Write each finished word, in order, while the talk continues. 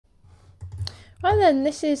Right then,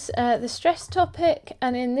 this is the stress topic,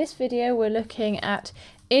 and in this video we're looking at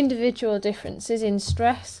individual differences in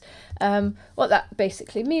stress. What that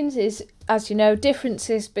basically means is, as you know,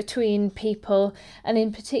 differences between people, and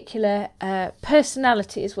in particular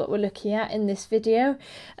personality is what we're looking at in this video.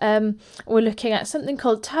 We're looking at something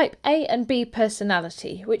called type A and B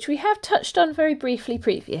personality, which we have touched on very briefly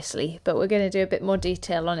previously, but we're going to do a bit more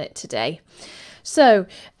detail on it today. So,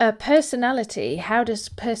 personality, how does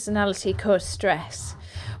personality cause stress?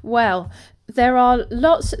 Well, there are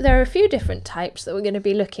a few different types that we're going to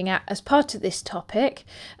be looking at as part of this topic,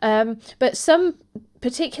 but some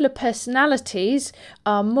particular personalities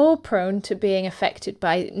are more prone to being affected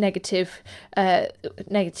by negative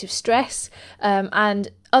stress, and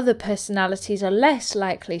other personalities are less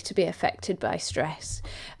likely to be affected by stress.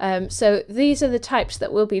 So these are the types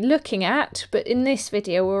that we'll be looking at, but in this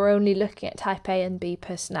video we're only looking at type A and B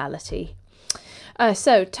personality.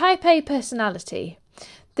 So type A personality.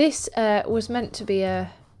 This was meant to be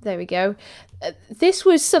there we go. This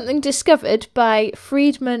was something discovered by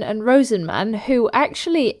Friedman and Rosenman, who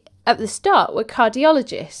actually at the start were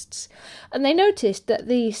cardiologists, and they noticed that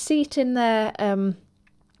the seats in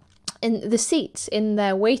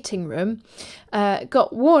their waiting room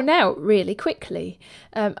got worn out really quickly,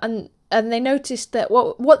 and they noticed that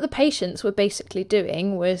what the patients were basically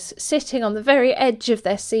doing was sitting on the very edge of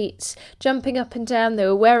their seats, jumping up and down. They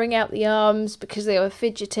were wearing out the arms because they were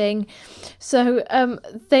fidgeting. So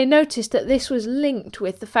they noticed that this was linked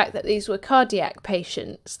with the fact that these were cardiac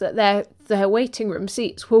patients, that their waiting room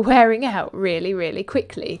seats were wearing out really, really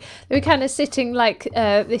quickly. They were kind of sitting like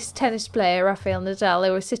this tennis player, Rafael Nadal.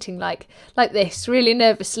 They were sitting like this, really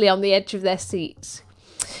nervously on the edge of their seats.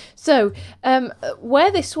 So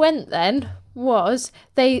where this went then was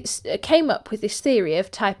they came up with this theory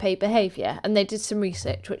of type A behaviour, and they did some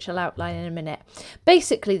research which I'll outline in a minute.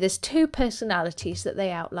 Basically, there's two personalities that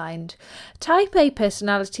they outlined. Type A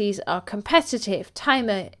personalities are competitive,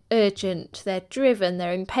 time urgent, they're driven,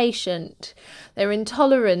 they're impatient, they're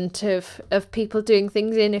intolerant of people doing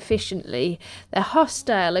things inefficiently, they're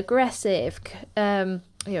hostile, aggressive,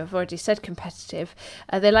 I've already said competitive.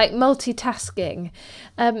 They like multitasking.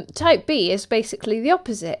 Type B is basically the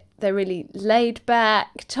opposite. They're really laid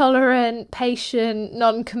back, tolerant, patient,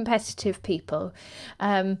 non-competitive people.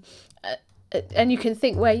 And you can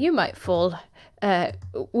think where you might fall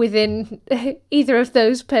within either of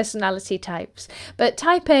those personality types. But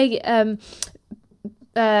type A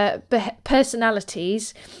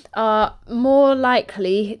personalities are more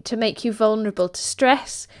likely to make you vulnerable to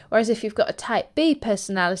stress, whereas if you've got a type B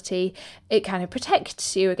personality, it kind of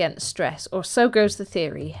protects you against stress, or so goes the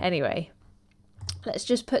theory anyway. Let's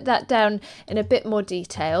just put that down in a bit more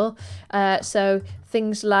detail. So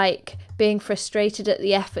things like being frustrated at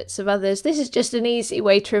the efforts of others. This is just an easy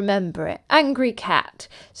way to remember it. Angry cat.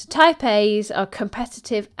 So type A's are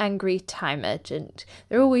competitive, angry, time urgent.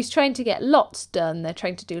 They're always trying to get lots done. They're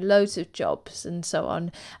trying to do loads of jobs and so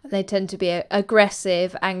on. And they tend to be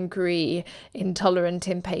aggressive, angry, intolerant,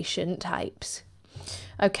 impatient types.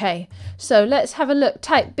 Okay, so let's have a look.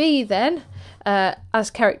 Type B then.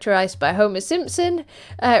 As characterised by Homer Simpson,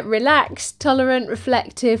 relaxed, tolerant,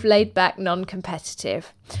 reflective, laid-back,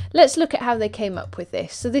 non-competitive. Let's look at how they came up with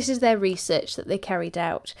this. So this is their research that they carried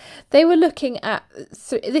out. They were looking at,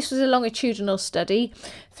 this was a longitudinal study,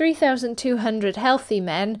 3,200 healthy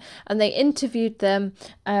men, and they interviewed them,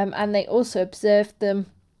 and they also observed them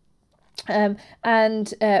for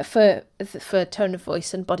tone of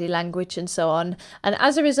voice and body language and so on. And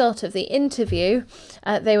as a result of the interview,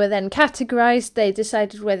 they were then categorised. They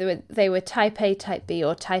decided whether they were type A, type B,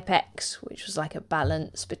 or type X, which was like a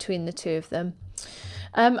balance between the two of them.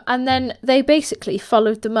 And then they basically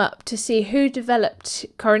followed them up to see who developed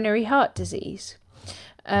coronary heart disease.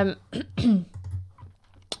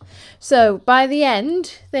 So by the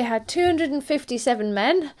end, they had 257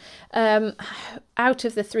 men out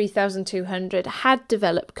of the 3,200 had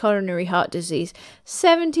developed coronary heart disease.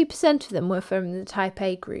 70% of them were from the type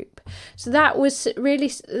A group. So that was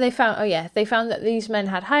really, they found that these men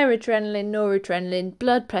had higher adrenaline, noradrenaline,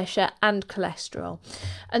 blood pressure and cholesterol.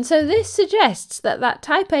 And so this suggests that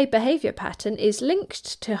type A behaviour pattern is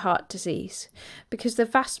linked to heart disease, because the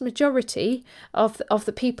vast majority of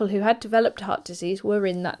the people who had developed heart disease were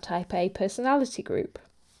in that type A personality group.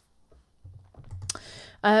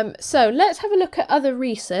 So let's have a look at other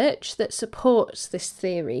research that supports this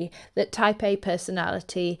theory that type A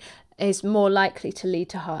personality is more likely to lead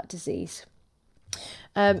to heart disease.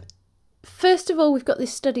 first of all, we've got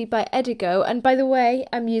this study by Edigo, and by the way,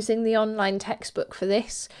 I'm using the online textbook for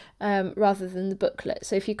this rather than the booklet.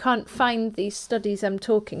 So if you can't find these studies I'm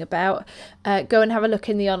talking about, go and have a look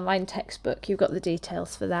in the online textbook. You've got the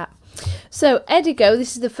details for that. So Edigo,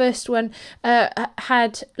 this is the first one,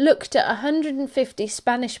 had looked at 150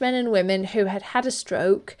 Spanish men and women who had had a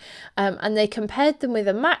stroke, and they compared them with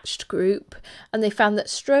a matched group, and they found that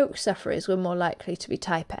stroke sufferers were more likely to be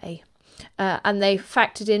type A. And they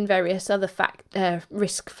factored in various other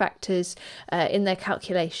risk factors in their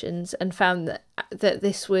calculations, and found that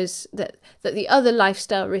the other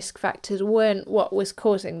lifestyle risk factors weren't what was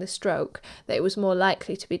causing the stroke, that it was more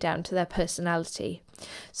likely to be down to their personality.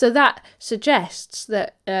 So that suggests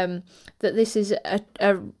that that this is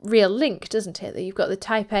a real link, doesn't it? That you've got the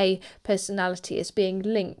type A personality as being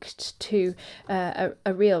linked to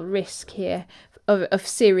a real risk here of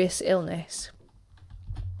serious illness.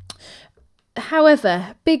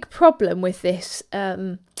 However, big problem with this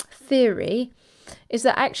theory is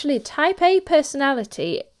that actually type A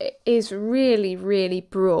personality is really, really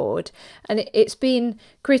broad, and it's been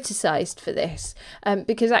criticised for this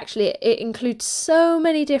because actually it includes so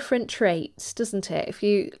many different traits, doesn't it? If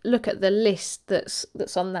you look at the list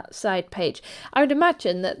that's on that side page, I would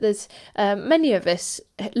imagine that there's many of us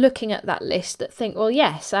looking at that list that think, well,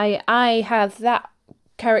 yes, I have that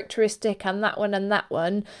characteristic and that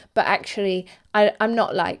one, but actually I'm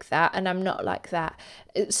not like that, and I'm not like that.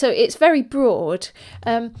 So it's very broad,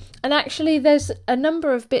 and actually there's a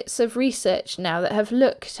number of bits of research now that have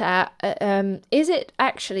looked at is it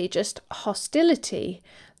actually just hostility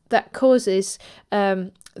that causes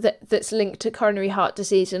that's linked to coronary heart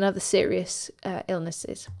disease and other serious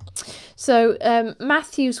illnesses. So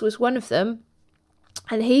Matthews was one of them.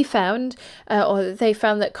 And he found, or they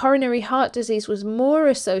found, that coronary heart disease was more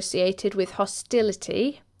associated with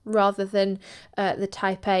hostility rather than the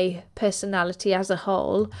type A personality as a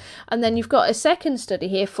whole. And then you've got a second study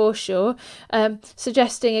here, Forshaw,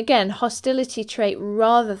 suggesting, again, hostility trait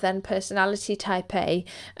rather than personality type A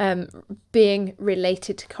being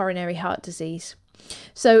related to coronary heart disease.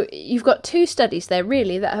 So you've got two studies there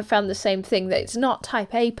really that have found the same thing, that it's not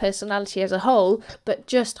type A personality as a whole, but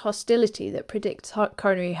just hostility that predicts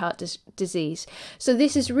coronary heart disease. So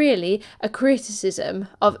this is really a criticism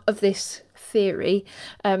of this theory,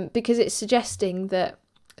 because it's suggesting that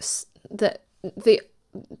the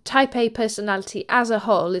type A personality as a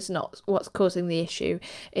whole is not what's causing the issue.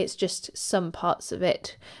 It's just some parts of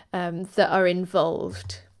it that are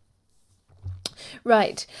involved.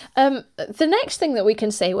 Right. The next thing that we can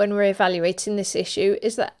say when we're evaluating this issue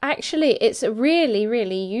is that actually it's a really,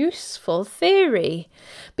 really useful theory,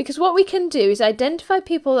 because what we can do is identify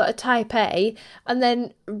people that are type A and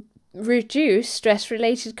then reduce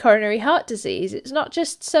stress-related coronary heart disease. It's not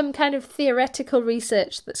just some kind of theoretical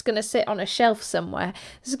research that's going to sit on a shelf somewhere.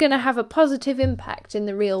 This is going to have a positive impact in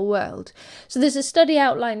the real world. So there's a study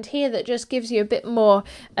outlined here that just gives you a bit more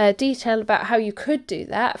detail about how you could do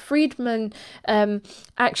that. Friedman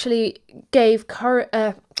actually gave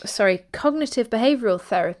cognitive behavioural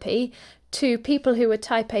therapy to people who were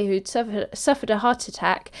type A who'd suffered a heart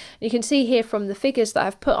attack. You can see here from the figures that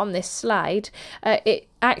I've put on this slide, it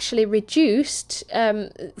actually reduced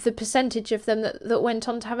the percentage of them that went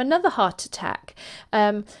on to have another heart attack.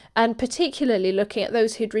 And particularly looking at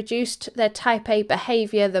those who'd reduced their type A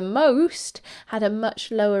behaviour the most had a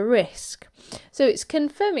much lower risk. So it's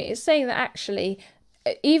confirming, it's saying that actually,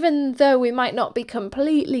 even though we might not be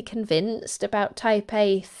completely convinced about type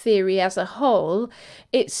A theory as a whole,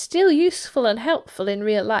 it's still useful and helpful in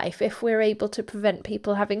real life if we're able to prevent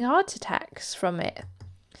people having heart attacks from it.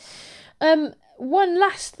 One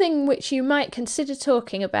last thing which you might consider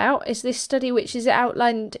talking about is this study which is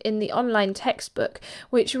outlined in the online textbook,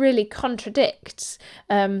 which really contradicts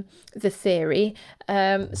the theory.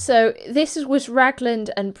 So this was Ragland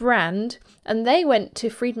and Brand, and they went to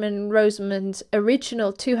Friedman and Rosemann's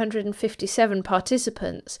original 257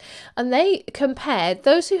 participants, and they compared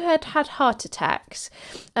those who had had heart attacks.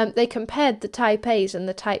 They compared the type A's and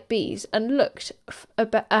the type B's and looked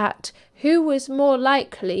at who was more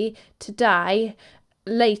likely to die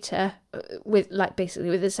later with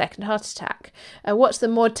a second heart attack. What's the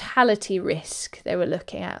mortality risk they were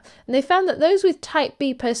looking at? And they found that those with type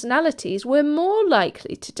B personalities were more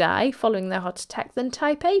likely to die following their heart attack than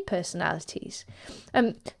type A personalities.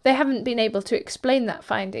 They haven't been able to explain that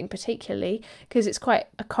finding particularly, because it's quite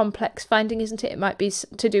a complex finding, isn't it? It might be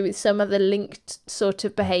to do with some other linked sort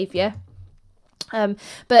of behaviour.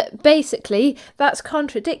 But basically, that's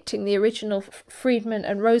contradicting the original Friedman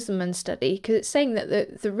and Rosenman study, because it's saying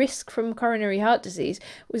that the risk from coronary heart disease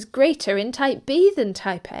was greater in type B than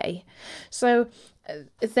type A. So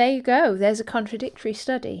there you go. There's a contradictory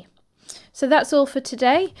study. So that's all for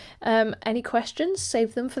today. Any questions?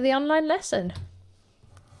 Save them for the online lesson.